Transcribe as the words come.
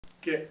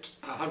get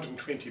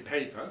 120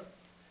 paper,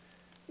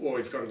 or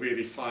you've got a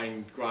really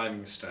fine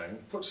grinding stone,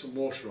 put some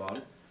water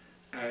on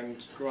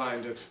and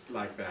grind it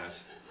like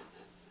that.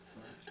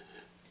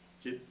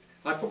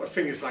 I put my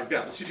fingers like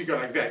that, but see if you go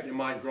like that, you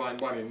might grind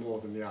one in more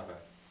than the other.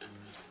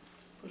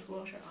 Put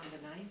water on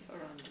the knife or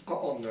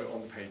on the...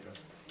 On the paper,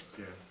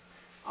 yeah.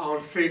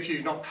 I'll see if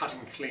you're not cutting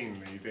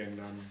cleanly, then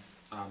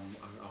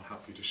I'll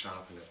help you to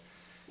sharpen it.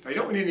 Now you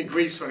don't want any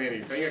grease on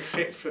anything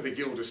except for the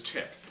gilder's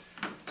tip.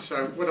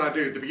 So what I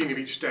do at the beginning of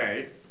each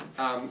day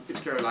is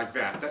go like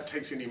that. That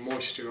takes any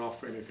moisture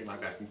off or anything like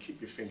that, and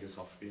keep your fingers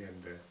off the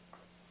end there.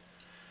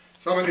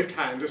 So I'm a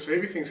left-hander, so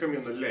everything's going to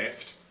be on the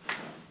left.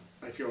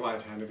 If you're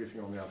right-handed, everything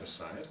on the other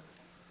side.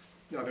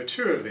 Now there are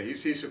two of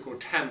these. These are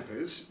called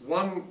tampers.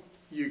 One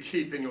you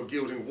keep in your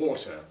gilding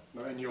water.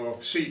 Now in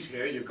your sheet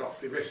here you've got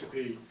the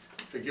recipe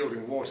for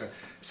gilding water.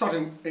 It's not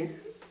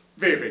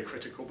very, very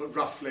critical, but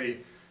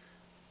roughly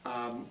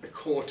a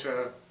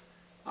quarter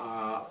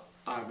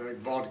either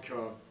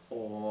vodka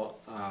or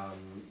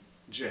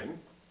gin,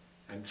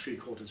 and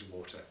 3/4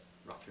 water,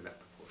 roughly that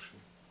proportion.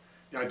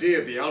 The idea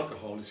of the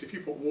alcohol is if you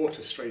put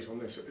water straight on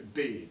this, it would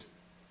bead.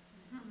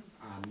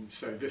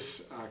 So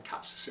this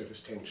cuts the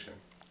surface tension.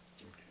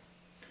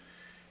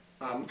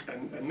 Okay.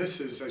 And this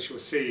is, as you'll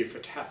see, for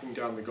tapping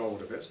down the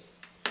gold a bit.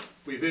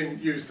 We then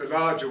use the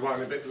larger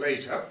one a bit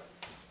later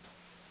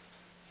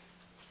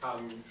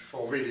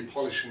for really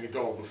polishing the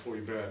gold before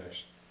you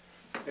burnish.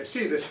 Now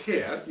see this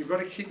here, you've got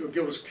to keep your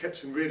gilder's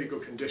clips in really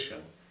good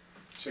condition.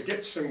 So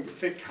get some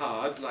thick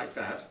card like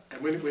that,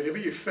 and whenever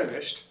you've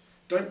finished,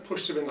 don't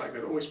push them in like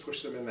that, always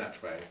push them in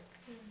that way.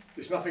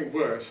 There's nothing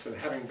worse than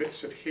having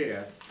bits of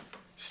hair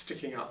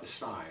sticking out the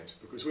side,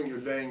 because when you're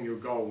laying your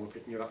gold,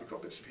 picking it up, you've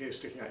got bits of hair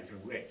sticking out, you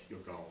can wreck your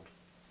gold.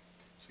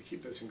 So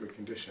keep those in good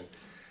condition.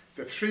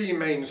 The three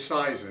main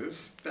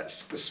sizes,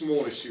 that's the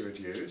smallest you would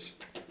use,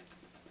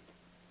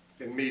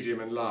 in medium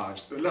and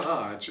large. The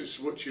large is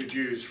what you'd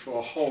use for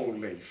a whole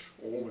leaf,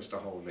 or almost a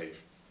whole leaf.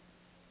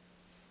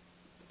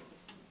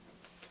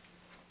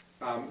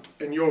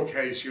 In your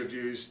case you'd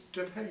use,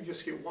 did you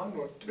just get one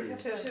or two?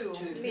 Two.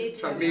 Medium.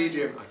 So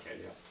medium, okay,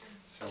 yeah.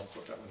 So I'll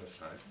put that one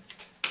aside.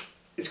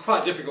 It's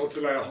quite difficult to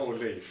lay a whole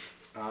leaf,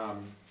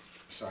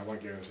 so I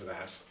won't go into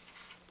that.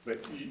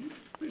 But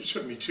it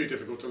shouldn't be too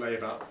difficult to lay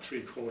about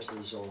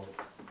 3/4 or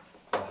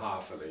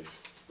half a leaf,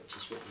 which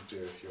is what you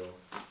do if you're...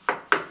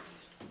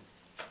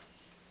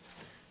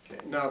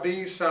 Okay. Now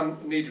these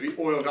need to be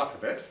oiled up a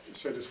bit,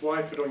 so just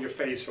wipe it on your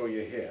face or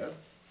your hair.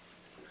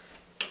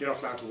 You're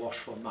not allowed to wash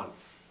for a month.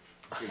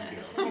 Okay.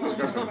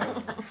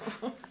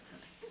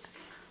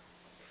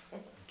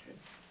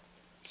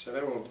 So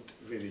they're all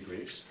really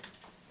greased.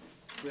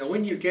 Now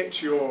when you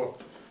get your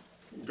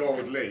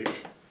gold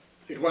leaf,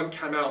 it won't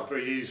come out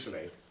very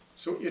easily.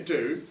 So what you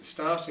do,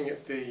 starting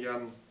at the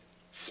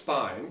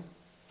spine,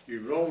 you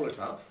roll it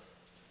up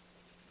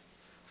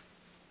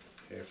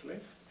carefully.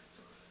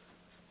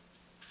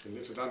 You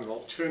let it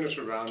unroll, turn it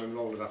around and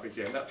roll it up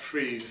again. That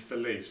frees the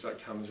leaf so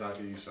it comes out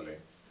easily.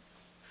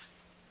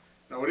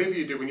 Now whatever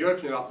you do, when you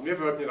open it up,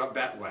 never open it up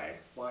that way.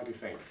 Why do you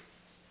think?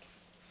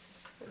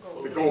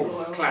 The gold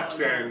will collapse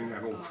in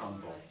and all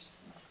crumble.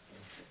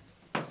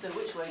 So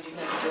which way do you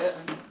have to do it?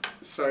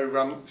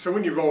 So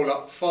when you roll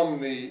up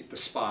from the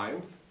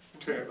spine,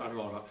 turn it and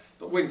roll up.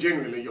 But when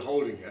generally you're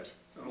holding it,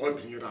 or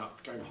opening it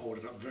up, don't hold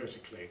it up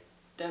vertically.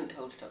 Don't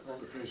hold it up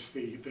vertically. Because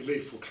the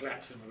leaf will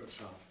collapse in on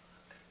itself.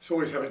 So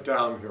always have it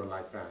downhill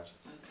like that.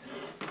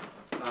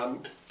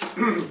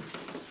 Okay.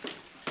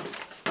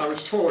 I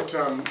was taught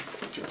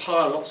to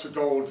pile lots of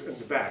gold in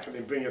the back and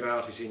then bring it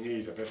out as you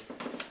need it, but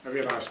I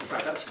realised in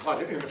fact that's quite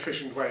an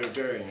inefficient way of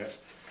doing it.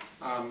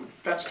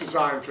 That's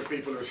designed for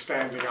people who are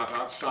standing up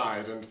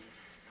outside and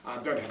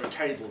don't have a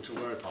table to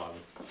work on.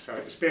 So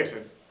it's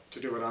better to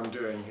do what I'm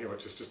doing here,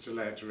 which is just to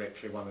lay it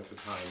directly one at a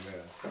time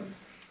there.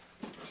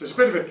 So it's a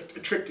bit of a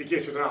trick to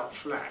get it out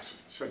flat,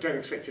 so don't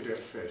expect to do it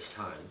first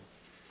time.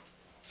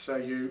 So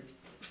you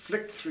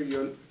flick through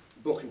your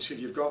book until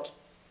you've got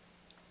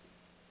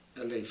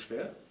a leaf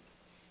there.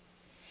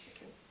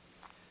 Okay.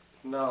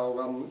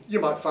 Now you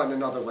might find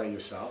another way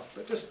yourself,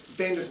 but just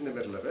bend it in the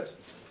middle of it.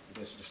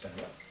 Better to stand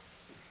up.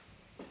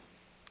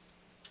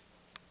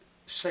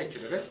 Shake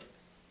it a bit.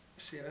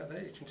 See that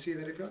there? You can see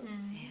that everyone?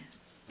 Yeah.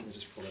 And you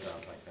just pull it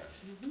out like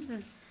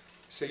that.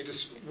 So you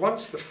just,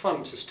 once the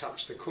front has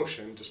touched the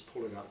cushion, just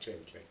pull it out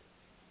gently.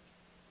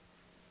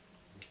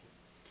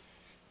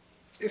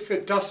 If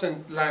it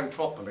doesn't land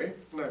properly,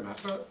 no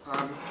matter,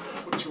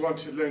 what you want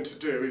to learn to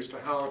do is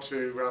how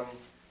to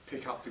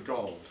pick up the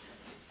gold.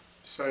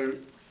 So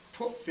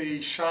put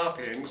the sharp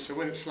end, so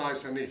when it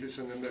slides underneath it's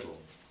in the middle.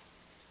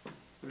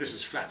 This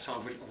is flat, so I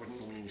wouldn't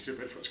normally need to do it,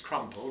 but if it's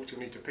crumpled, you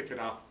need to pick it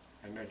up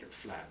and make it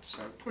flat.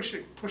 So push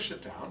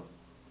it down,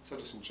 so it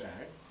doesn't jag.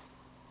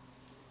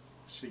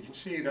 So you can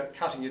see that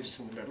cutting edge is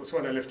in the middle, so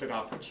when I lift it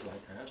up it's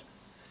like that.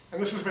 And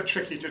this is a bit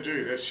tricky to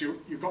do this,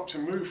 you've got to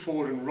move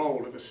forward and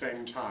roll at the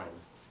same time.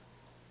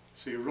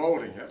 So you're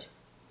rolling it,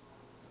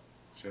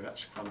 so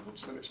that's crumpled,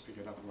 so let's pick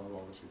it up and I'll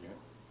roll it again.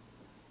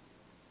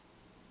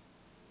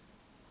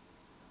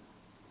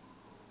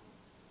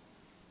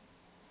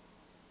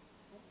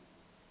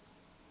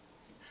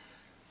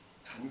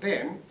 And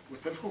then,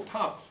 with the little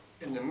puff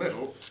in the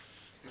middle,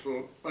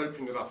 it'll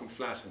open it up and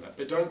flatten it.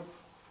 But don't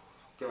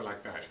go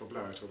like that, you'll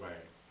blow it away.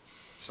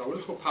 So a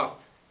little puff,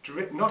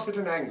 not at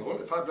an angle.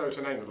 If I blow at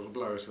an angle, it'll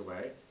blow it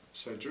away.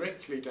 So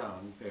directly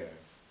down there,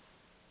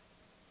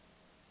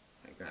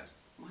 like that.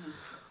 Wow.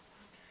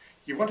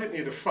 You want it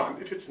near the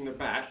front. If it's in the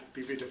back, it'd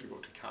be very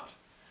difficult to cut.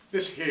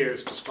 This here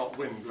is to stop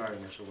wind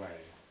blowing it away.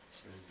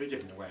 So they're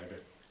getting away a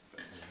bit.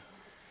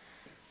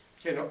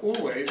 Okay, now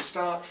always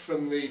start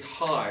from the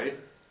high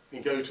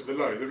and go to the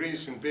low. The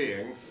reason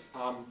being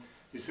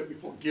is that we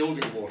put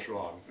gilding water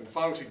on. And if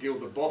I were to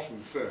gild the bottom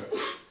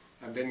first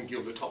and then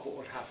gild the top, what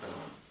would happen?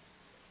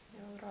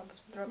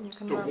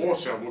 The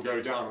water will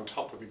go down on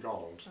top of the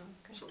gold.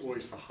 Okay. So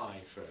always the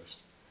high first.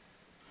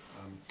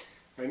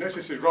 Now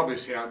notice the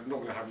rubbers here, I'm not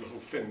going to have little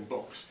thin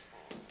books.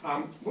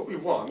 What we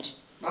want,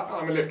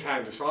 I'm a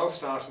left-hander, so I'll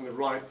start on the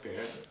right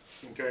there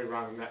and go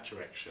around in that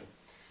direction.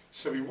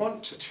 So we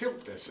want to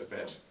tilt this a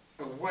bit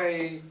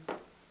away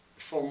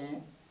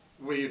from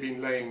where you've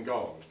been laying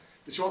gold.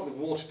 Because you want the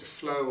water to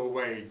flow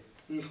away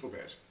a little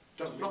bit.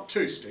 Not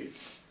too steep,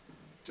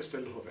 just a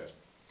little bit.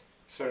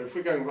 So if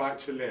we're going right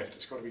to left,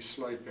 it's got to be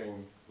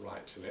sloping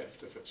right to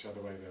left. If it's the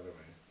other way, the other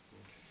way.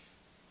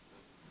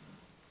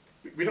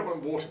 Okay. We don't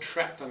want water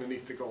trapped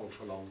underneath the gold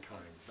for a long time.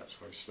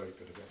 That's why we slope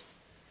it a bit.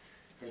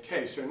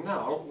 Okay, so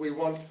now we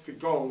want the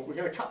gold, we're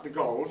going to cut the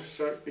gold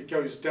so it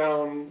goes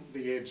down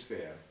the edge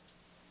there.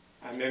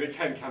 And then it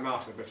can come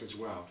out a bit as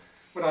well.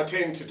 What I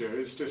tend to do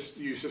is just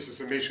use this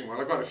as a measuring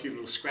rod. I've got a few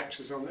little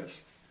scratches on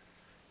this.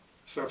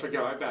 So if I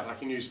go like that, I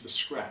can use the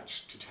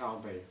scratch to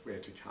tell me where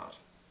to cut.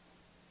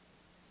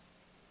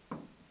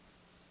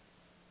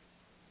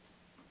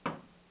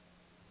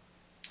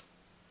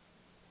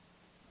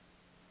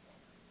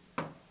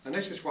 I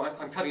notice why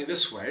I'm cutting it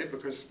this way,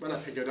 because when I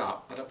pick it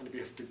up, I don't want to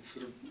have to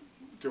sort of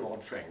do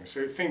odd things.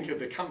 So think of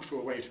the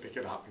comfortable way to pick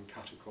it up and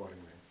cut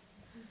accordingly.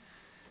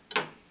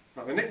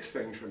 Now the next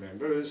thing to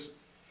remember is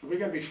we're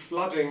going to be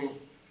flooding,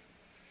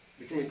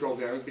 the gold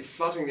there, we're going to be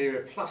flooding the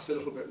area plus a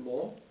little bit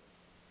more.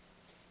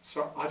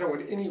 So I don't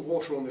want any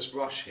water on this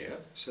brush here,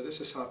 so this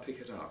is how I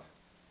pick it up.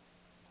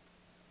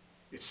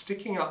 It's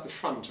sticking out the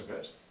front of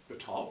it, the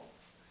top,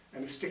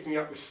 and it's sticking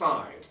out the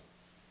side.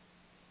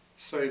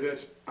 So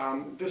that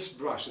this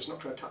brush is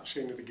not going to touch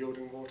any of the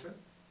gilding water.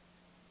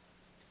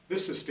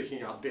 This is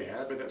sticking out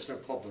there, but that's no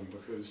problem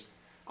because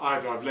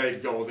either I've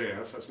laid gold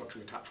there, so it's not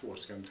going to touch water,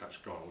 it's going to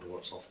touch gold or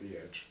what's off the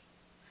edge.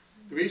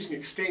 The reason you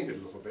extend it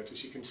a little bit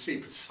is you can see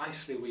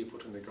precisely where you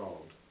put in the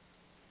gold.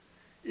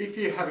 If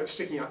you have it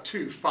sticking out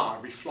too far,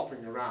 it'll be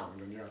flopping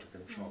around and you're out of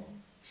control.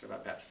 So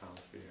about that far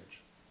off the edge.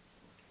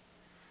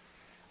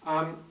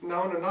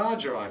 Now on a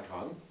larger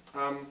icon,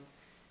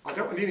 I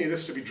don't want any of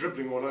this to be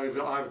dribbling all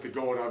over either the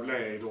gold I've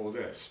laid or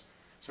this.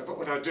 So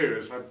what I do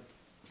is I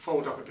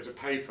fold up a bit of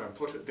paper and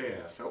put it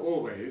there. So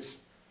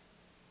always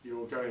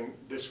you're going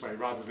this way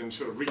rather than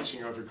sort of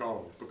reaching over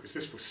gold, because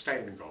this will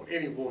stain the gold.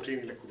 Any water,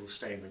 any liquid will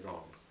stain the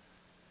gold.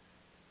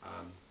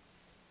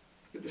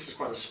 But this is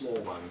quite a small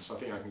one, so I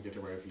think I can get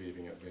away with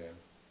leaving it there.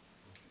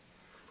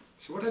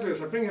 So what I do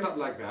is I bring it up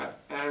like that,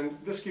 and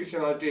this gives you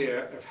an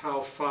idea of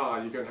how far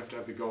you're going to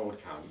have the gold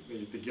come,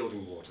 the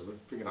gilding water. We'll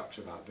bring it up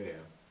to about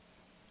there.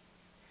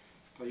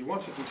 Now you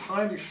want it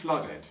entirely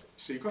flooded,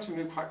 so you've got to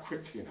move quite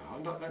quickly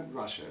now. Don't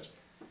rush it,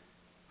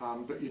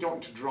 but you don't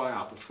want to dry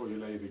out before you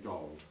lay the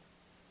gold.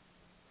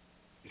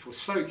 It will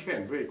soak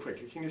in very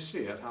quickly. Can you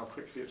see it, how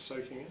quickly it's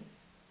soaking in?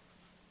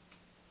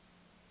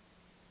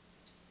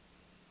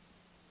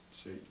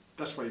 See,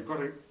 that's why you've got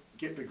to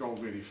get the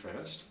gold ready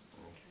first.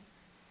 Okay.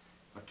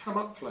 Now come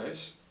up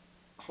close,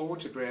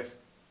 hold your breath,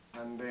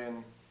 and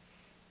then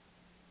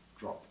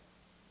drop.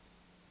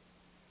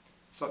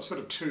 So it's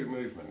sort of two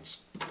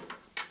movements.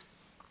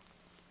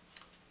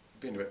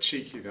 Being a bit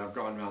cheeky there, I've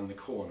gone around the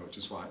corner, which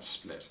is why it's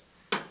split.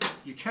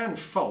 You can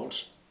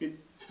fault it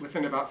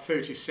within about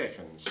 30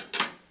 seconds,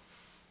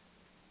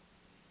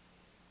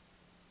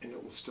 and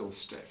it will still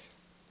stick.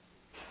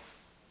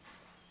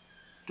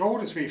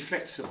 Gold is very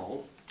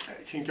flexible.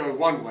 It can go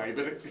one way,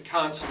 but it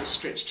can't sort of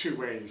stretch two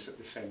ways at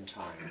the same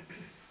time.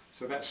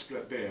 So that's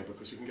split there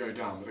because it can go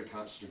down, but it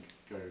can't sort of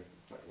go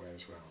that way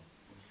as well.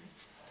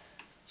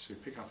 So we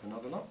pick up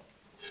another lot.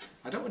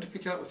 I don't want to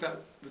pick it up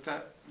with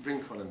that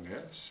wrinkle in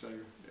there, so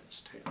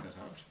let's take that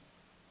out.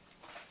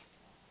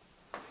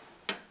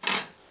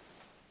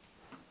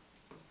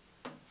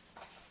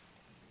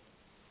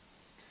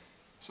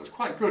 So it's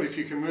quite good if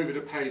you can move at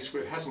a pace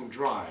where it hasn't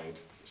dried.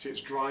 See,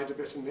 it's dried a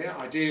bit in there.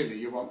 Ideally,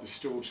 you want the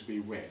stool to be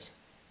wet.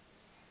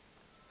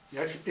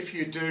 Yeah, if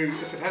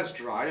it has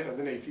dried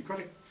underneath, you've got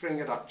to bring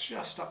it up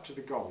just up to the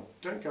gold.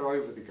 Don't go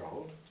over the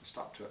gold, just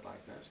up to it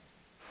like that.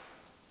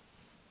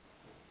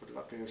 Put it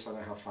up there so I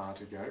know how far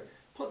to go.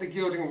 Put the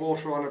gilding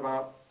water on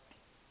about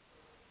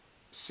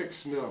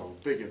 6 mil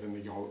bigger than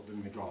the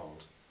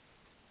gold.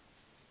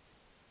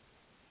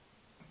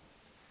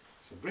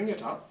 So bring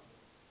it up,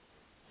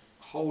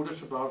 hold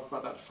it above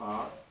about that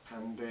far,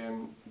 and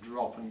then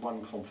drop in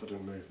one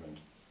confident movement.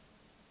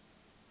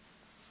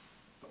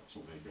 That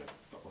wasn't very good.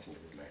 That wasn't a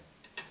good lay.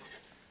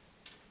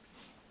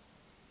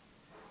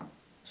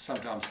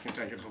 sometimes it can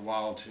take a little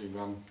while to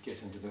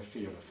get into the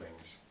feel of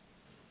things.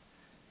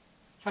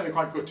 It can be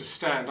quite good to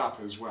stand up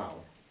as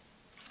well.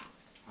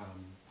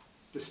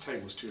 This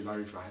table's too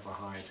low for I have a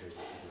higher table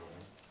for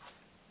building.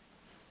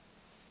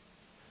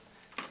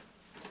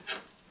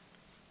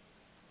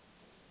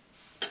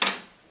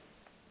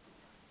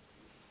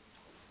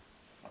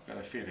 I've got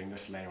a feeling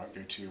this lay won't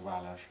go too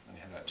well. I've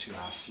only had about 2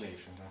 hours sleep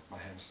and my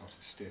hand's not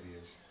as steady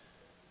as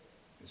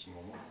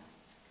normal.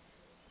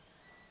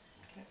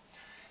 Okay.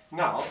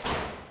 Now,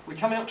 we're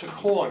coming up to a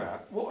corner.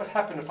 What would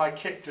happen if I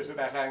kicked it at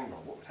that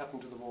angle? What would happen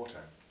to the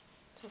water?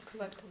 it'll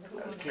collect in the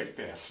corner. Click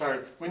there.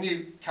 So when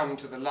you come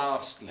to the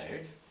last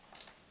leg,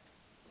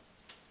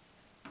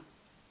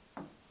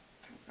 I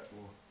think that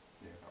will,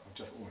 yeah, I'll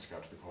just almost go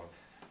to the corner.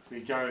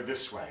 We go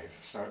this way,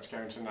 so it's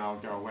going to now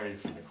go away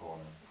from the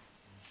corner.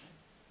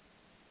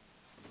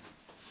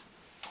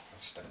 Okay.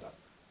 I'll stand up.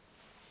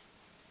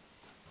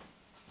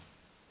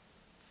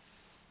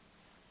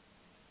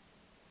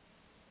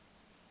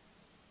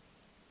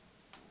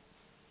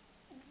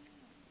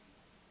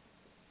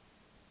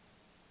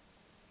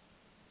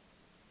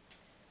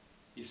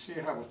 You see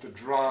how with the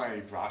dry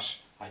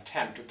brush I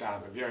tamped it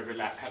down, but the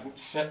overlap hadn't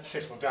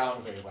settled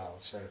down very well,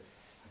 so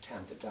I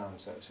tamped it down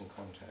so it's in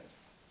contact.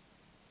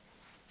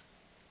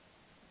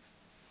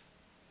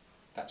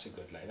 That's a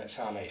good lay. That's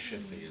how a lay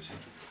should be, isn't it?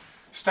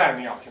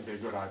 Standing up can be a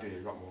good idea.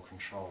 You've got more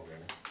control,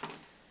 really.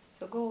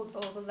 So gold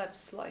overlaps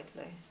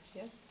slightly,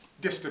 yes?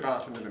 Just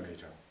about a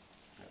millimetre.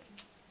 Yeah.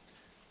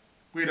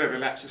 Weed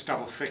overlaps its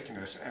double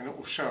thickness, and it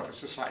will show up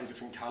as a slightly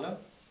different colour.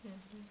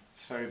 Mm-hmm.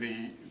 So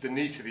the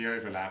neater the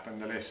overlap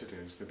and the less it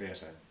is, the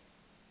better.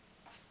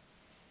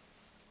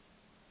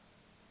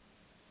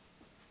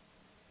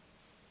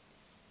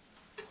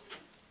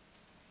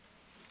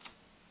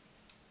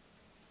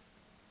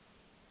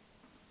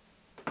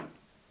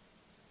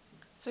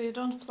 So you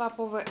don't flap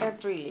over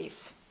every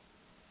leaf?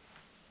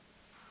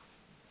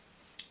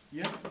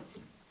 Yeah.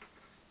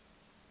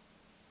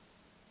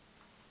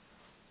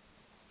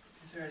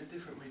 Is there a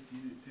different way to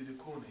do the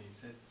corner? You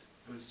said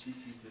it was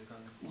cheeky to have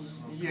done the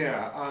corner.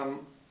 Yeah,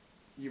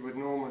 you would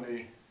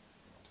normally...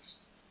 I'll just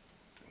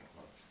do it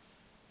once.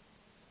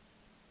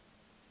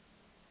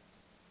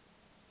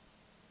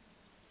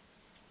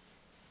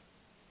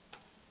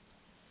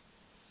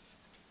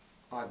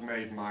 I've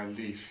made my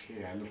leaf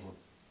here a little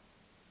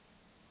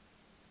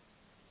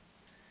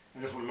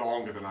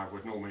longer than I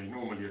would normally.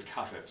 Normally you'd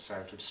cut it so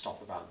it would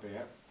stop about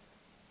there.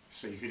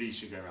 So you could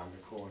easily go around the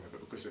corner, but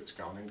because it's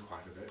gone in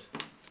quite a bit,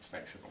 this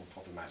makes it more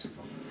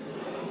problematical.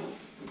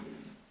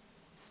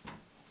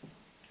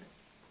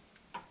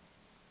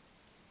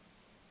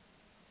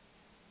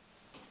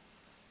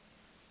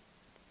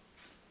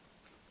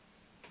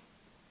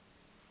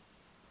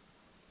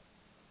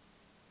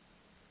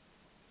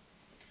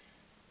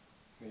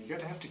 Now you're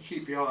going to have to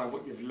keep your eye on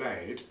what you've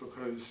laid,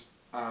 because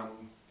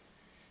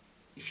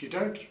if you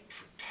don't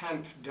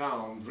tamp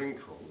down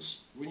wrinkles,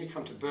 when you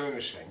come to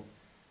burnishing,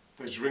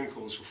 those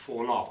wrinkles will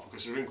fall off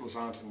because the wrinkles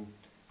aren't in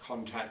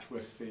contact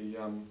with the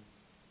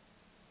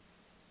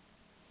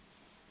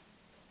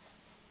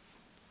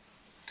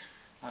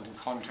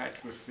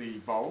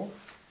bowl.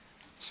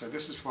 So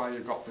this is why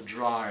you've got the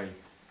dry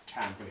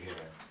tamper here.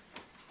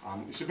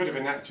 It's a bit of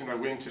a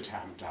winter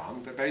tamp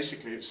down, but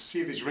basically,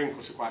 see these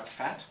wrinkles are quite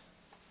fat.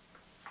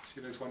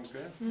 See those ones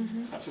there?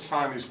 Mm-hmm. That's a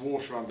sign there's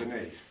water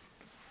underneath.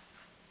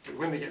 But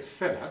when they get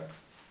thinner,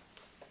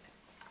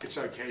 it's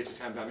okay to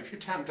tamp down. If you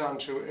tamp down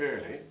too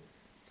early,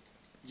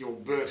 you'll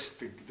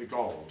burst the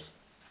gold.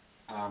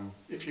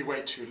 If you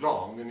wait too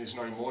long, then there's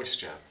no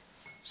moisture,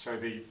 so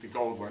the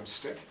gold won't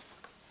stick.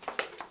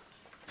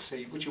 So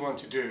what you want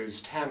to do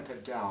is tamp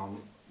it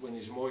down when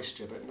there's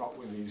moisture, but not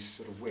when there's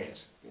sort of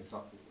wet. It's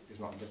not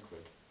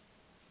liquid.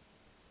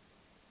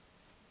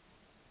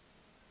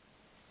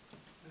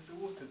 Does the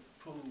water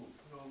pull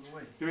all the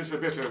way? There is a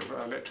bit of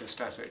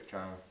electrostatic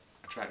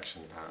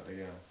attraction, apparently,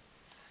 yeah.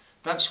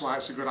 That's why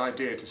it's a good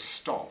idea to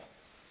stop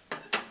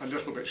a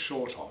little bit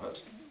short of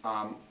it,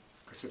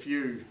 because if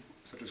you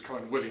sort of come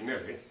in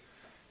willy-nilly,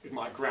 it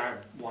might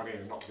grab one end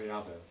and not the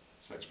other.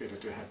 So it's better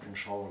to have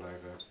control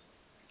over.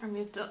 And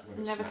you don't, When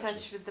it never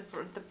snatches. touch with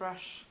the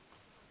brush?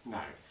 No.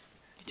 You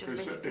just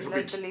Because basically it'll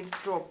let be the leaf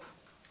drop?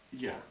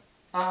 Yeah.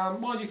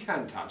 Well, you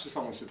can touch, as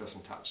long as it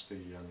doesn't touch the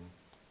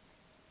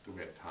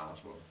wet part.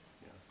 Or,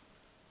 yeah.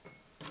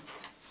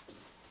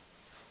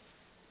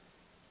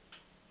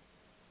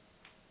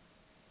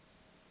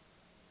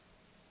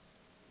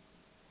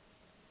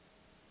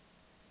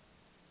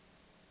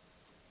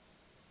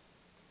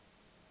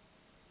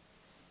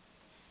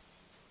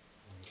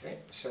 Okay,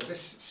 so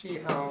see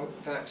how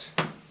that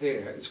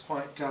there is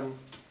quite,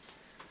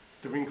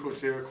 the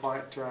wrinkles there are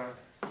quite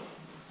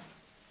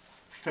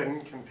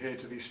thin compared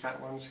to these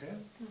fat ones here.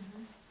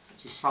 Mm-hmm.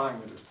 It's a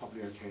sign that it's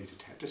probably okay to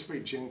tap, just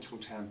very gentle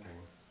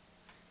tamping.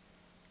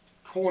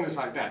 Corners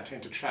like that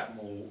tend to trap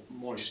more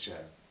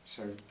moisture,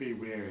 so be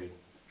wary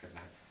of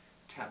that.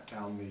 Tap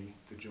down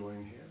the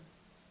join here.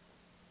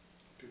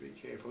 Be very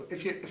careful.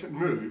 If it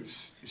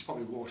moves, there's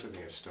probably water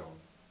there still.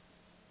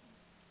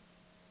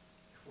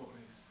 What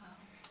moves?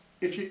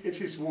 if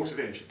there's water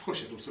there, if you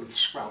push it, it'll sort of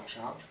squelch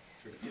out.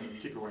 So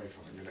keep away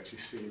from it. You'll actually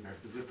see the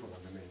ripple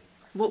underneath.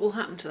 What will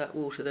happen to that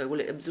water though? Will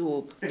it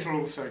absorb? It'll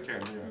all soak in, yeah.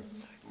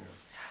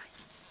 Sorry.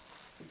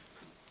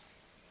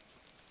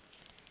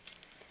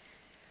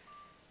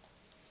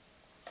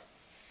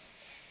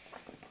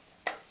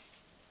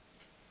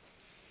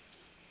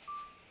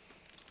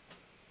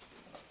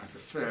 I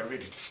prefer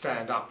really to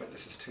stand up, but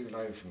this is too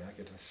low for me. I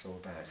get a sore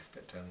back.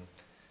 But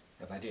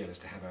the ideal is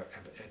to have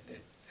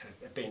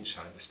a bench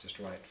height that's just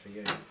right for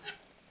you.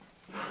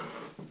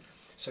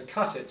 So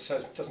cut it so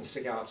it doesn't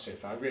stick out so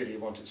far. I really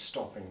want it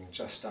stopping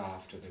just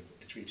after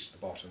it's reached the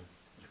bottom.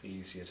 It'll be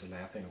easier to lay.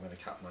 I think I'm going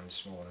to cut mine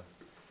smaller.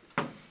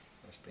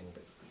 That's being a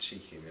bit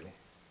cheeky, really.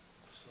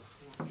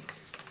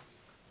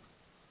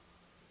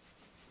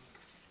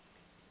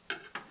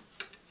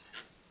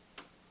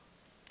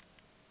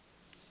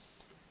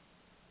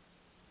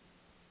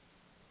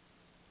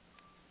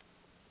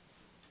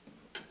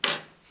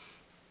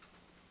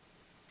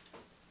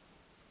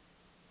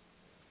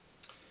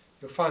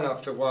 You'll find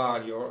after a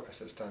while,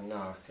 as it's done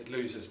now, it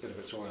loses a bit of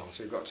its oil,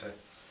 so you've got to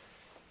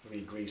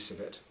re-grease a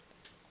bit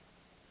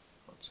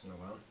once in a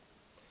while.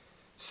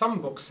 Some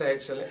books say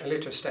it's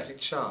electrostatic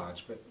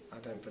charge, but I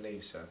don't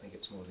believe so. I think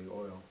it's more the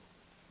oil.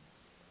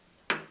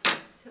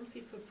 Some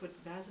people put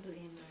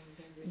Vaseline on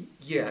their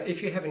wrists. Yeah,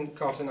 if you haven't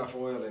got enough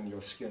oil in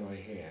your skin or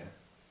your hair,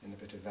 then a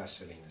bit of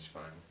Vaseline is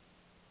fine.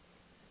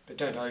 But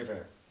don't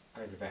over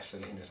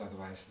Vaseline it,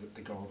 otherwise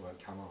the gold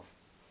won't come off.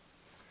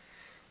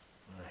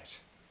 Right.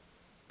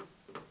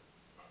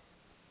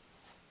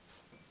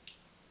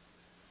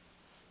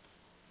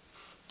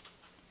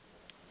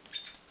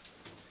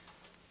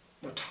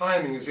 Now,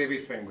 timing is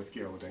everything with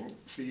gilding,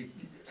 so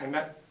and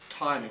that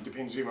timing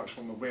depends very much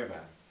on the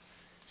weather.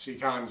 So you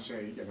can't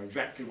say,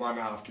 exactly 1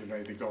 hour after you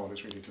lay the gold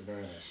it's ready to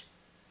burnish.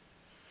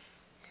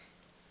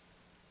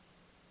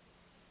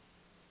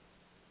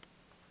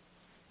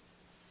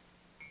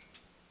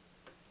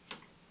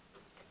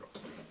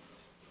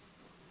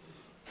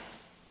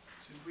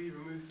 Should we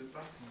remove the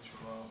battens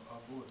from our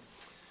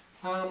boards?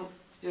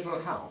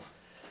 It'll help.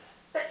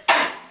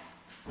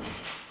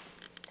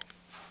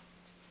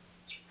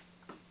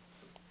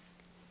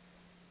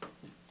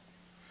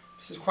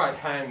 This is quite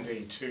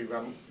handy to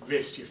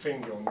rest your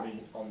finger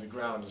on the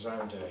ground as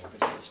I'm doing,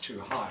 but if it's too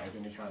high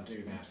then you can't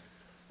do that.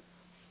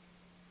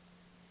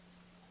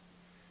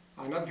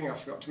 Another thing I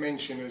forgot to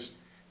mention is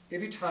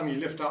every time you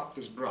lift up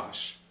this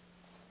brush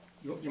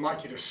you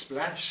might get a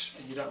splash,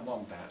 and you don't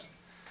want that.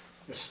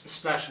 The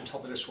splash on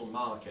top of this will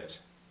mark it.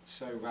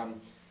 So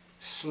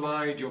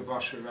slide your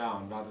brush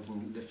around rather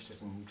than lift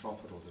it and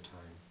drop it all the time.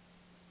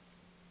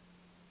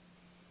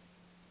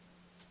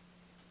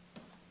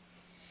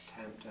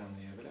 Tamp down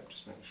the overlap,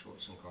 just make sure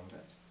it's in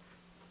contact.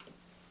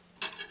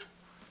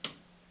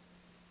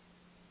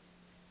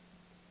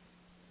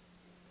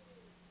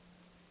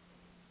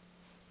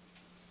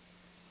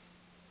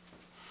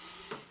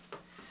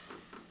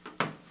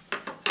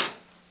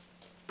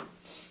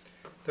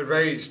 The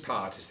raised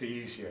part is the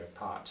easier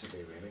part to do,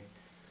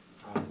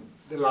 really.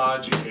 The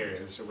larger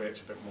areas are where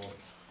it's a bit more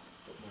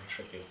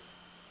tricky.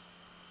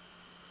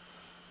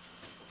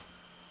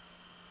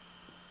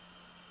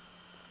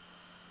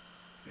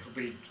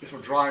 It'll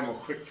dry more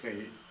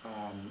quickly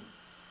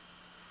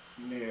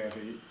near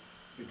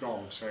the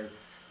gold. So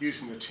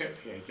using the tip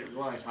here, get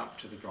right up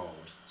to the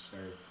gold. So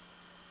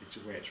it's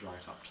wet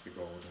right up to the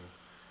gold,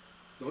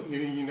 and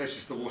you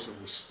notice the water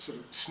will sort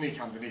of sneak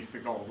underneath the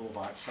gold all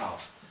by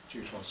itself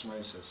due to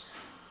osmosis.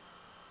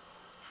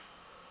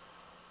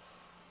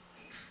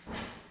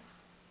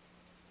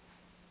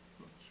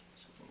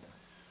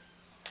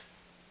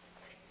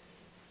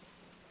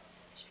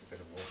 Just a bit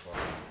of water on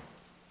it.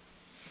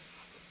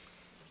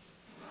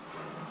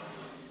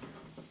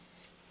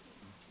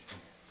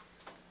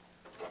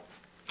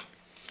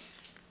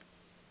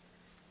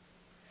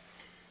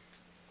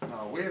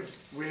 Now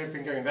we've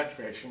been going that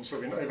direction, so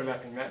we've been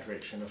overlapping that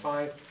direction.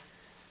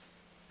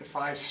 If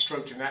I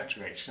stroked in that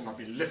direction, I'll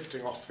be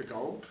lifting off the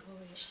gold.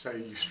 So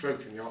you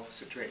stroke in the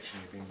opposite direction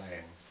you've been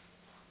laying.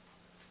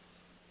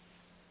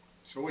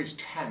 So always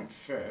tamp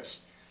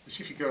first. As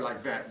if you go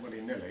like that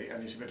willy-nilly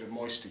and there's a bit of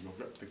moisture, you'll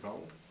rip the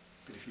gold.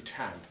 But if you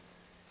tamp,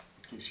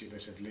 it gives you a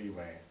bit of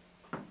leeway.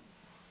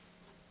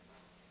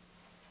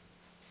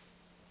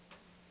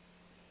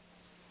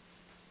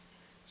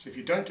 So if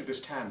you don't do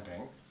this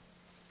tamping,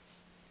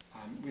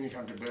 when you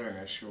come to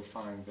burnish, you'll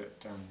find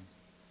that the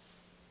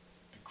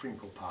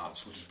crinkle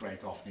parts will just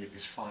break off and you get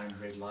these fine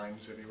red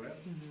lines everywhere,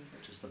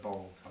 which is the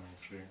bowl coming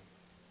through.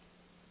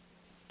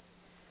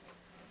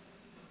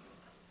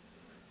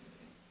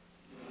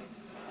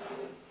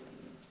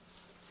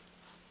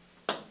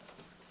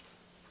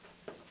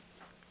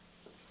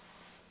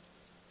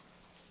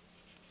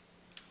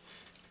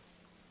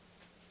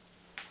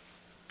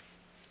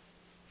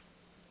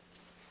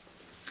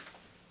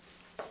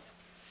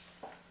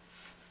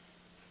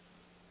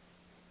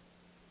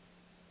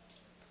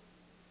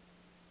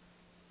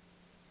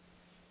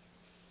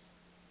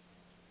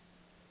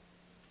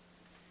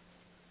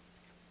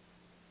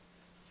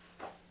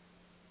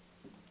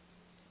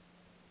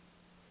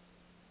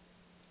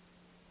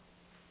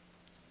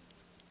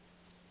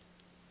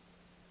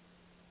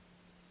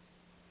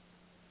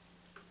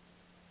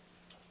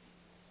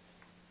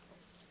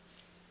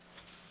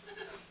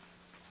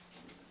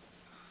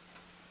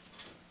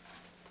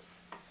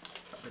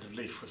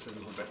 leaf was a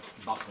little bit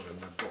buckled in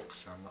the book,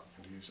 so I'm not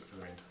going to use it for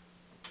the moment.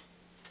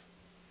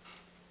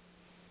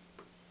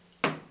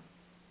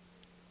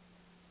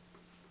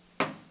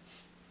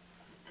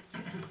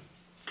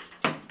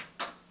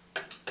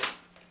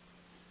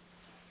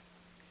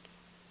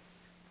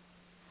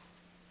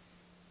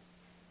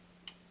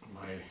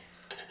 My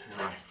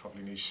knife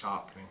probably needs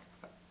sharpening.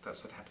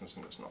 That's what happens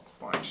when it's not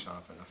quite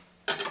sharp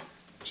enough.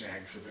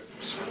 Jags a bit,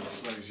 which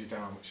slows you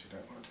down, which you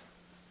don't want.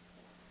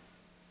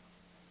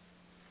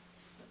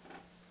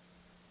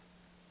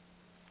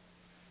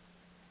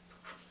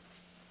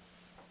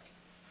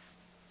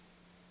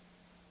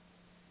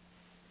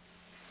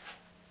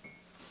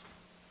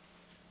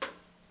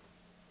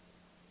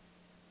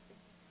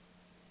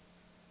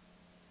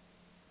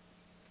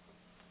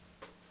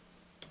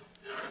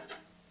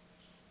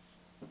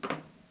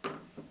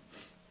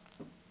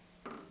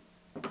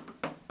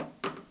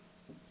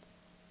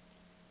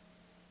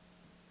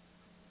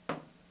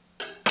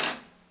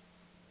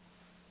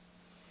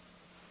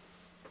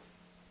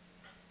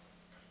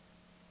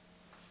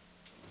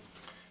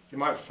 You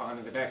might find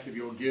in the back of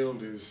your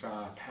gilder's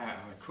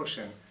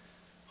cushion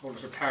a whole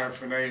lot of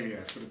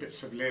paraphernalia, sort of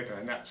bits of leather,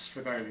 and that's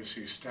for those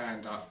who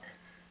stand up,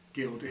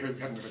 who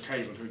haven't got a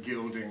table, who are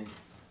gilding,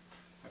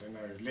 I don't know,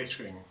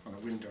 lettering on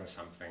a window or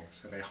something,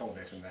 so they hold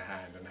it in their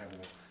hand and have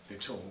all their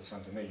tools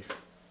underneath.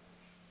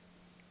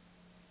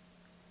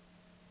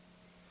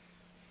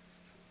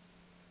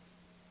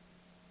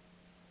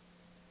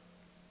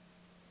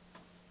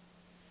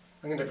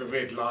 I'm going to have a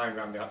red line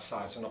around the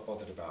outside, so I'm not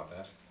bothered about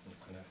that.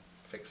 I'm going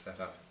to fix that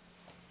up.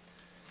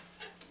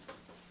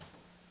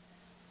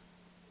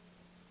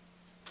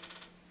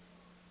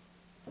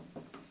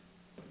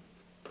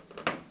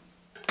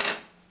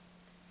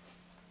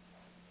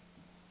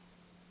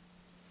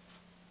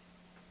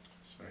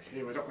 So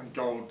here we don't want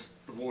gold,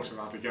 the water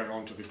rather going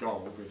onto the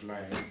gold we've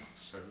laid,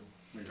 so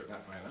move it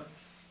that way now.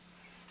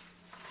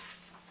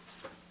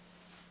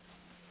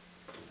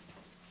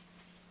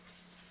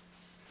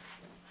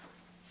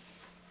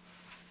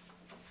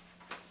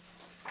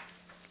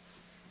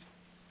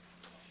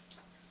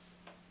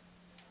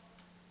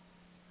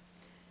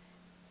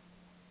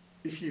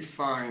 If you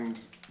find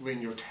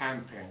when you're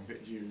tamping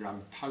that you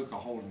poke a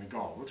hole in the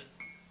gold,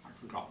 like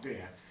we got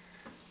there,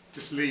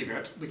 just leave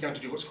it. We're going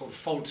to do what's called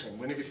faulting.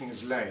 When everything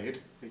is laid,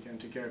 we're going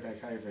to go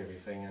back over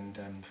everything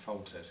and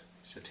fault it.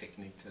 It's a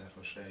technique that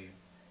I'll show you.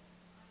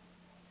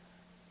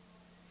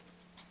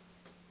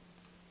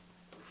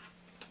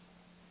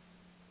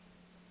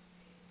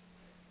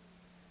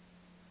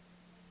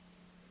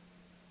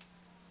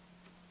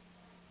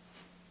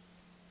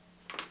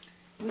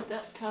 With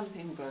that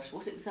tamping brush,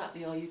 what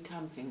exactly are you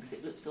tamping? Because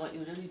it looks like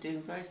you're only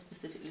doing very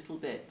specific little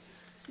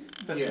bits.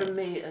 But Yeah. for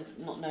me, as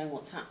not knowing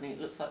what's happening,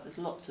 it looks like there's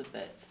lots of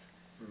bits.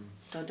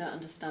 So I don't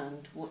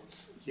understand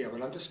what's... Yeah,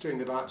 well, I'm just doing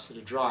the right sort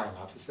of dry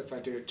enough, as if I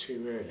do it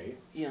too early.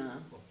 Yeah,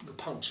 The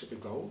punch of the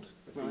gold.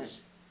 right,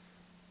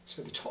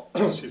 So the top,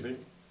 excuse me,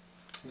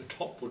 the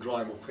top will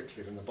dry more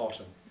quickly than the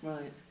bottom.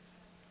 right.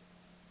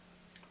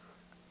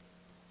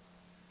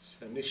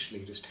 So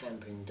initially just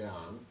tamping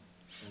down,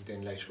 and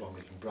then later on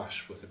we can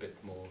brush with a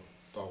bit more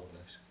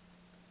boldness.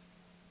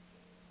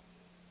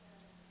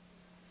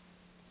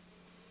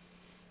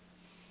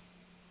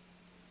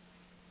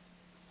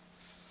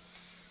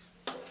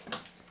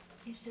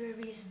 Is there a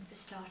reason for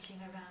starting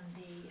around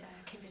the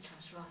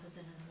civitas rather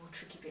than in the more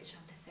tricky bits on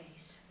the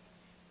face?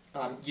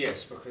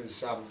 Yes,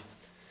 because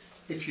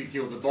if you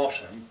gild the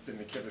bottom, then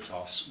the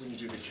civitas, when you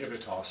do the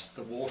civitas,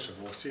 the water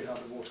will, see how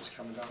the water's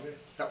coming down there?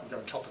 That will go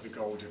on top of the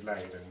gold you've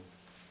laid and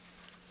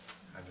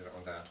do it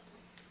on that.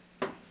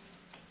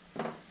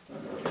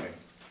 Okay,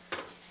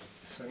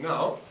 so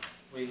now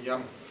we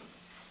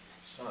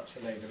start to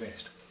lay the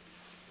rest.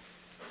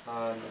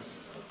 I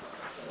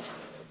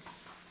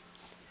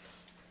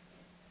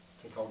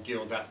think I'll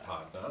gild that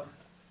part now,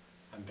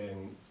 and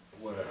then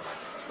work.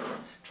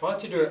 Try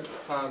to do it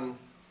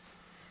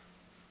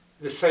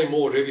the same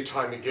order every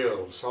time you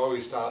gild, so I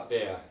always start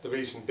there. The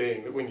reason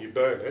being that when you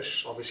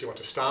burnish, obviously you want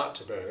to start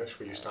to burnish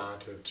where you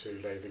started to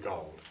lay the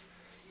gold.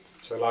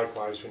 So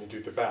likewise when you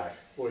do the back,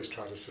 always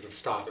try to sort of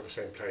start at the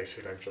same place,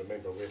 so you don't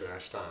remember where did I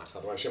start.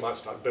 Otherwise you might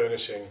start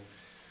burnishing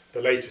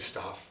the later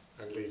stuff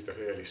and leave the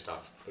early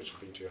stuff, which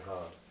would be too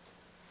hard.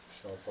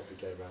 So I'll probably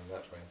go around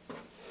that way.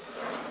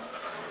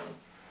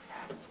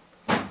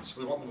 So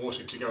we want the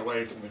water to go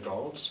away from the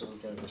gold, so we'll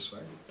go this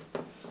way.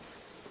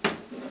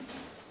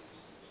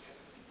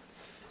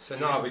 So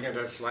now we're going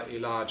to have a slightly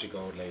larger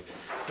gold laid.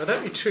 Now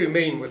don't be too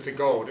mean with the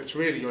gold, it's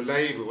really your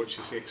labour which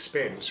is the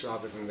expense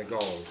rather than the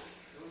gold.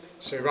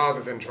 So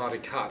rather than try to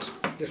cut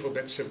little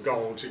bits of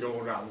gold to go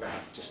around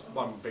that, just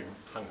one big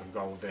hunk of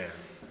gold there.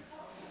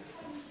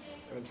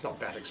 And it's not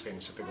that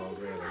expensive, the gold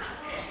really.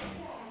 So,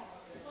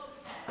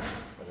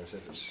 what is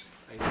it, it's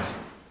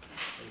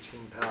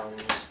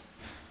 £18.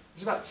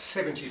 It's about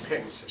 70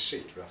 pence a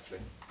sheet roughly.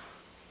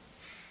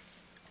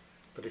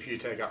 But if you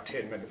take up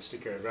 10 minutes to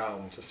go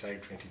around to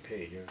save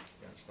 20p,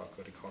 it's not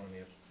good economy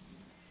of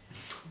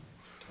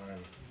time.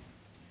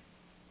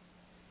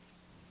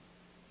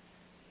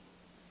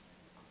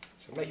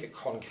 So So make it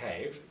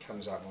concave, it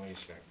comes out more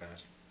easily like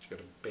that. You've got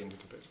to bend it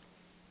a bit.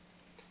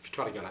 If you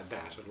try to go like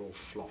that, it'll all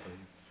flop.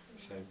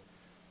 So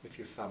with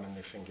your thumb and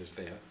your fingers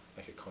there,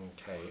 make it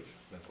concave, and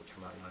that will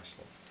come out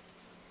nicely.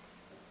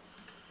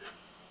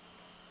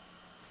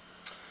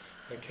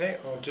 Okay,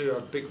 I'll do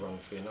a big one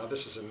for you now.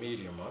 This is a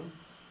medium one.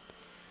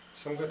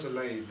 So I'm going to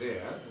lay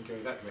there and go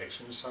that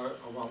direction, so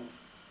I want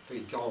the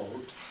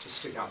gold to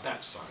stick out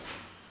that side.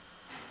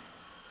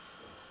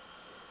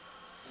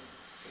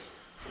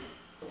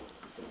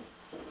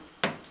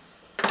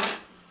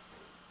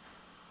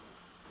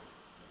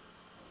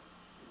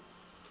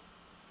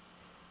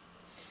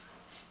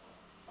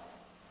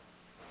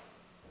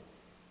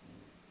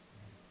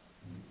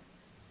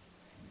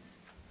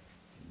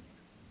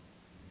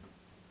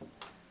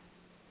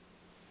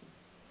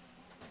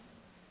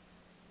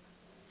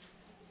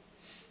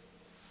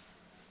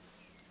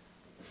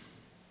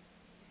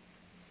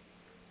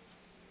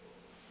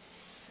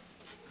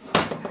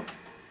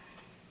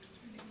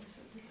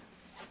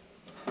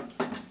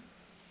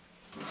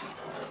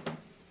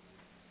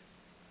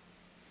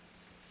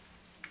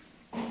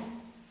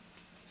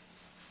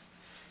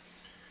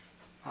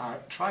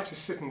 Try to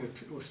sit in the,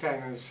 or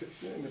stand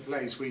in the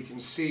place where you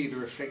can see the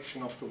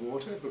reflection off the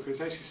water,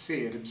 because as you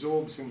see it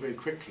absorbs in very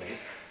quickly,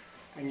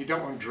 and you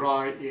don't want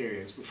dry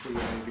areas before you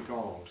lay the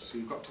gold. So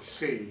you've got to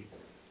see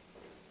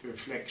the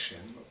reflection.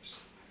 Oops.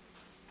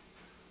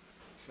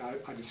 So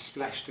I just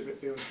splashed a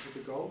bit there with the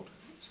gold,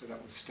 so that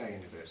will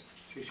stain a bit.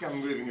 So you see I'm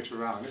moving it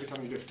around. Every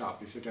time you lift up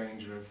there's a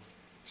danger of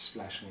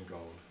splashing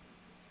gold.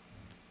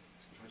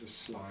 So I just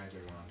slide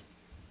around.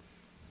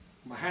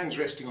 My hand's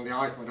resting on the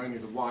icon, only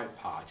the white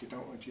part. You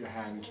don't want your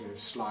hand to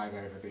slide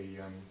over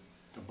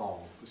the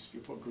bowl, because you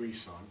put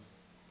grease on.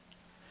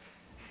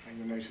 And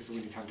you'll notice that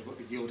when you come to put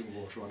the gilding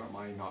water on, it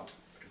may not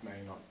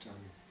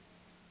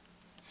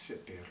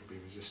sit there. It'll be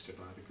resisted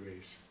by the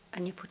grease.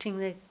 And you're putting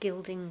the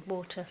gilding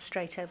water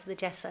straight over the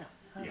gesso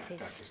of Yeah,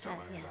 his... that's just not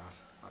worry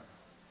about.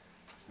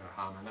 There's no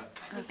harm in that.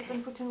 You Okay.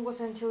 can put in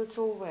water until it's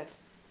all wet,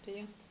 do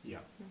you? Yeah.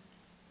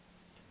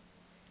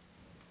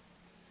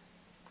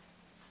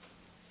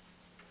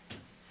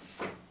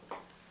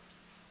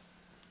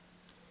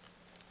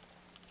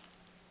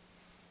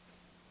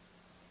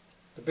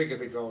 The bigger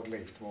the gold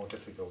leaf, the more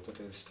difficult it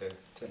is to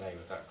lay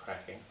without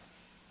cracking.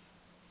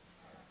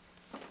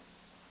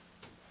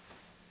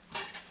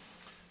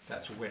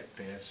 That's wet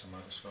there, so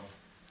might as well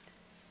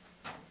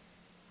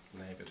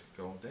lay a bit of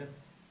gold there.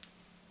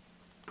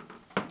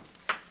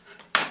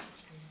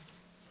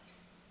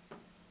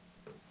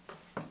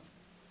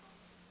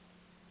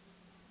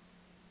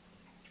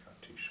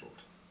 Cut too short.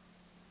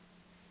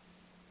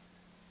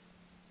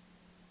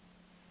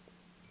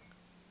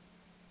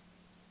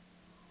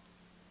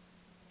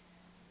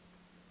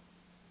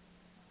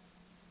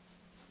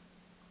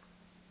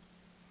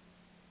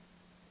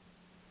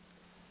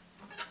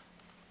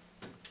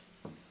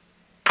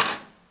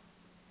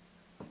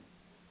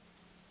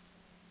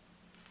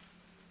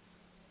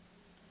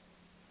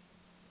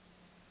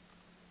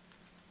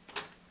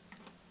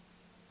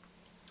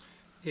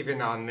 Every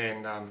now and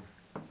then,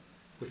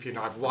 with your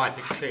knife, wipe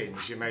it clean,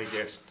 as you may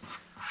get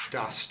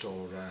dust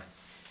or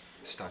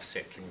stuff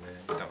settling there.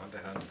 You don't want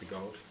that under the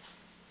gold.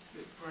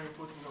 It's very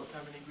important not to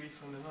have any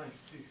grease on the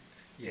knife too.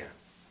 Yeah.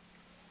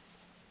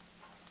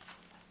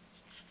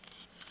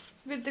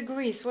 With the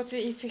grease, what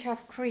if you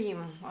have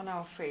cream on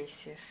our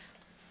faces?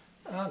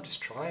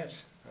 Just try it.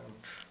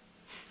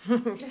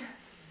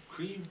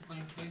 Cream on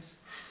your face?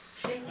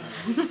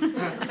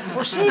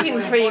 Or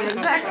shaving cream,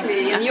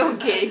 exactly, in your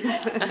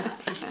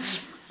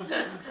case.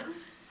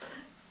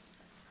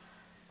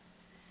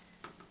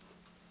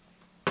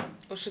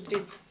 Or should we... I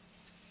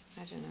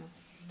don't know.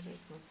 There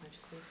is not much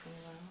grease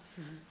anywhere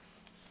else.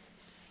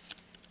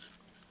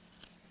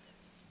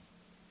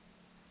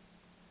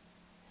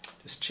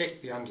 Just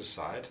check the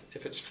underside.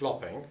 If it's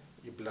flopping,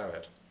 you blow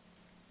it.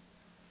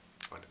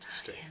 Want it to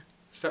stick. yeah.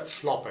 So that's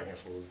flopping, it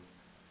will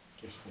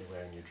get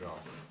anywhere in your dry.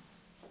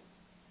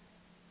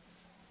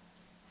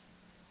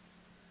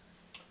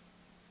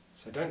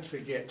 So don't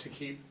forget to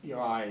keep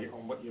your eye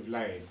on what you've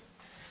laid,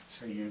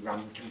 so you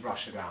can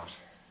brush it out.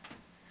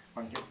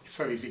 It's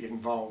so easy to get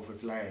involved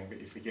with laying that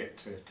you forget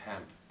to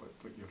tamp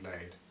what you've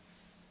laid.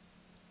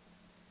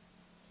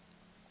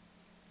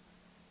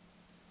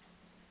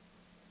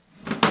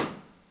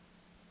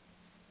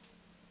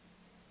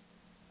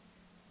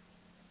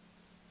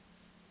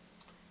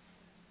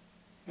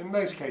 In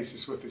most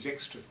cases, with this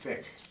extra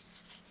thick,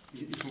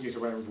 you can get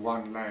away with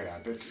one layer,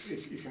 but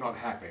if you're not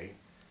happy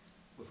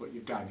with what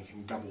you've done, you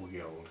can double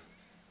gild.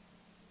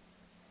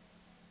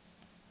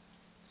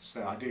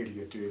 So ideally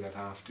you'd do that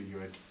after you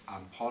had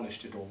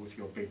polished it all with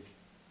your big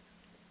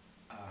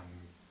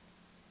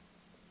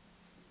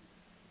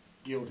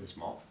gilder's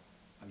mop,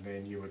 and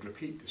then you would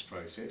repeat this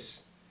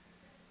process,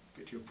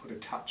 but you'll put a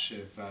touch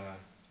of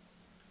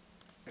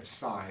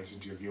size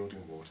into your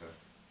gilding water.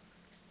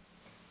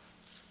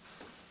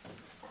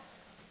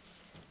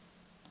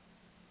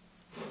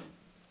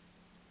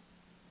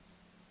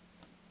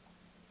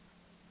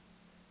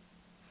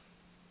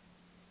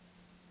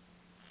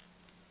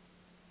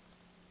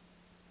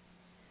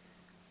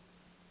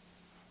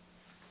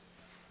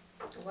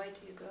 why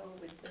do you go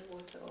with the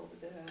water over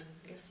the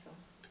gesso?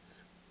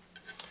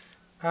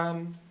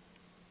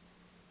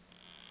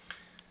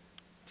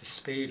 The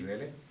speed,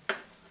 really.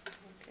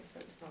 Okay, so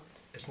it's not.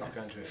 It's not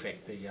going to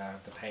affect the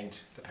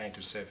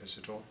painted surface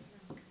at all.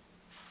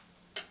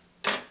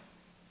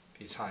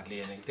 There's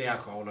hardly any. The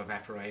alcohol will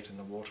evaporate and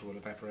the water will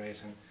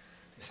evaporate, and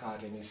there's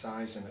hardly any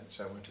size in it,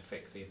 so it won't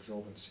affect the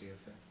absorbency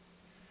of the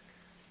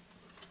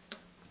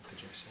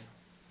gesso.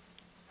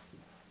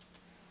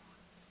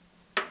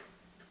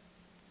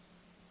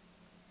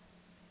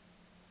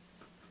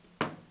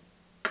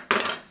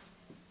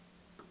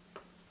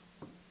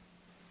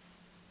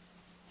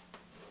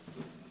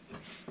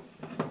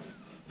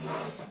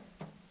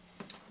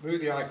 Move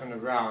the icon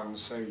around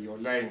so you're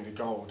laying the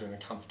gold in a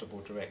comfortable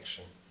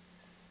direction.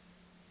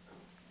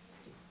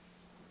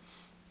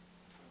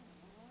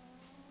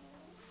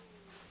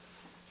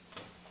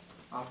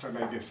 After I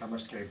made this, I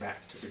must go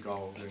back to the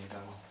gold, and I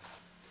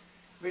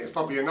think it's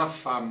probably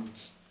enough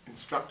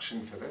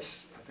instruction for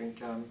this. I think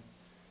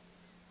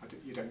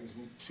you don't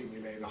need to see me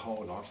lay the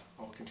whole lot.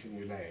 I'll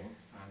continue laying,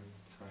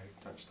 so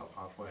don't stop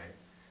halfway.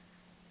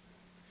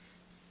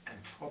 And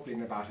probably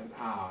in about an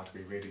hour to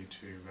be ready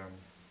to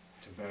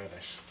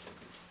burnish.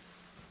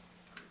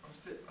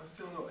 I'm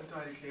still not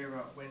entirely clear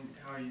about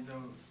how you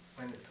know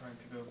when it's time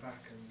to go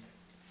back and.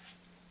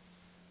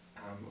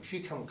 If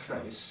you come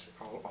close,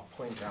 I'll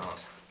point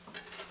out.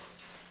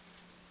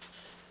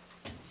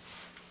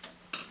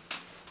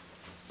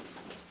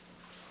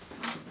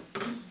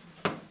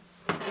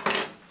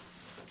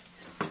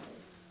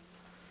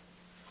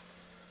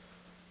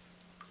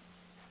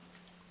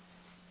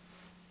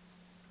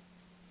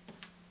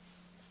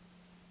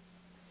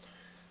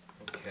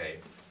 Okay,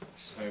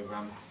 so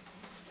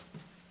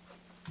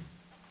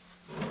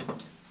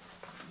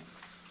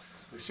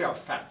you see how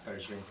fat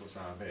those wrinkles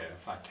are there.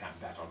 If I tap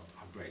that, I'll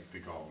break the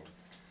gold.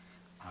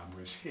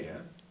 Whereas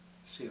here,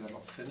 see they're a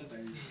lot thinner,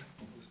 those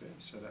wrinkles there,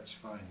 so that's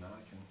fine now.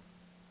 I can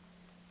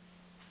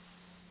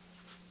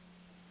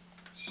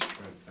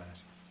stroke that.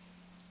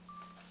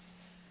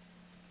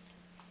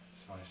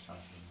 So I start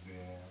in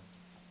there.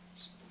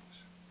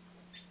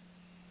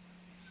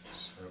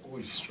 So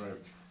always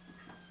stroke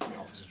in the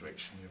opposite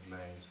direction you've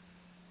laid.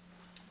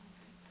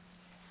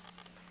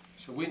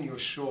 So when you're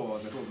sure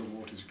that all the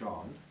water's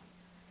gone,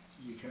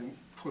 you can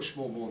push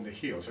more on the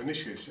heel. So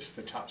initially it's just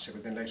the touch,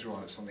 but then later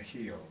on it's on the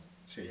heel.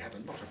 So you have a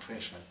lot of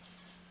pressure.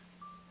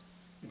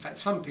 In fact,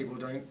 some people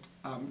don't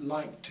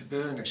like to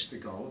burnish the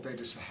gold. They're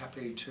just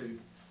happy to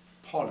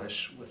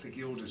polish with the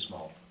gilder's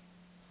mop.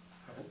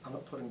 I'm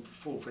not putting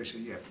full pressure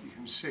yet, but you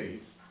can see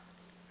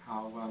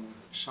how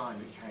shiny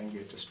it can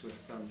get just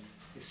with,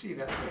 you see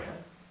that there?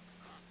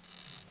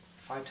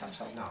 If I touch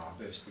that now, I'll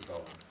burst the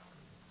gold.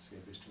 See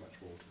if there's too much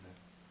water there.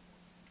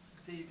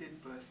 So you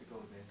did burst the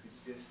gold there, could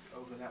you just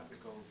overlap the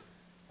gold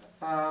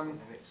Um, in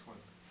the next one?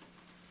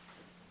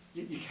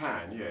 You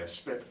can,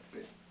 yes, but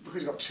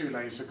because you've got two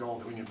layers of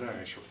gold, when you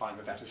burnish, you'll find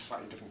that that is a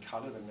slightly different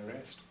colour than the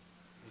rest.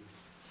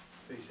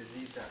 So you should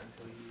leave that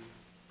until you...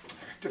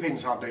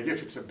 Depends how big.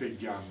 If it's a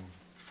big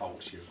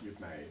fault you've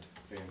made,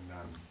 then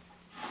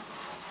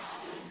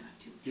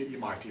you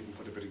might even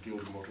put a bit of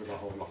gilded water with a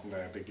whole lot in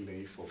there, a big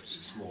leaf, or if it's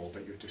just small,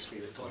 but you just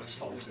leave it till it's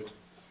faulted.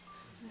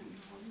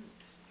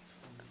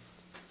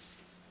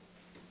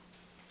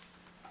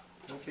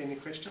 Okay, any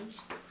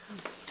questions?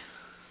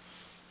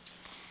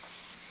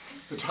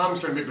 The time's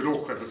going to be a bit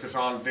awkward because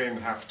I'll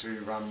then have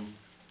to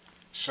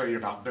show you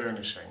about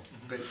burnishing.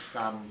 But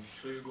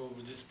So you go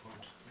with this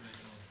part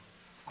later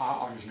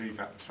I'll just leave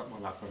that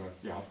something like that.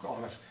 Yeah,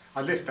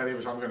 I left that here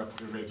because I'm going to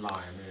put a red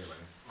line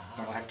anyway.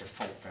 But I'll have to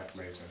fault that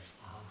later.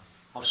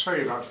 I'll show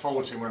you about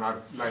faulting when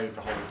I've laid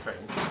the whole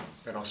thing.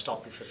 Then I'll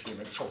stop you for a few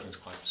minutes. Faulting's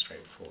quite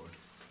straightforward.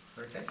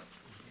 Okay?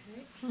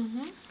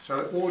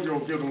 So all your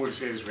gilded wood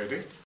here is ready.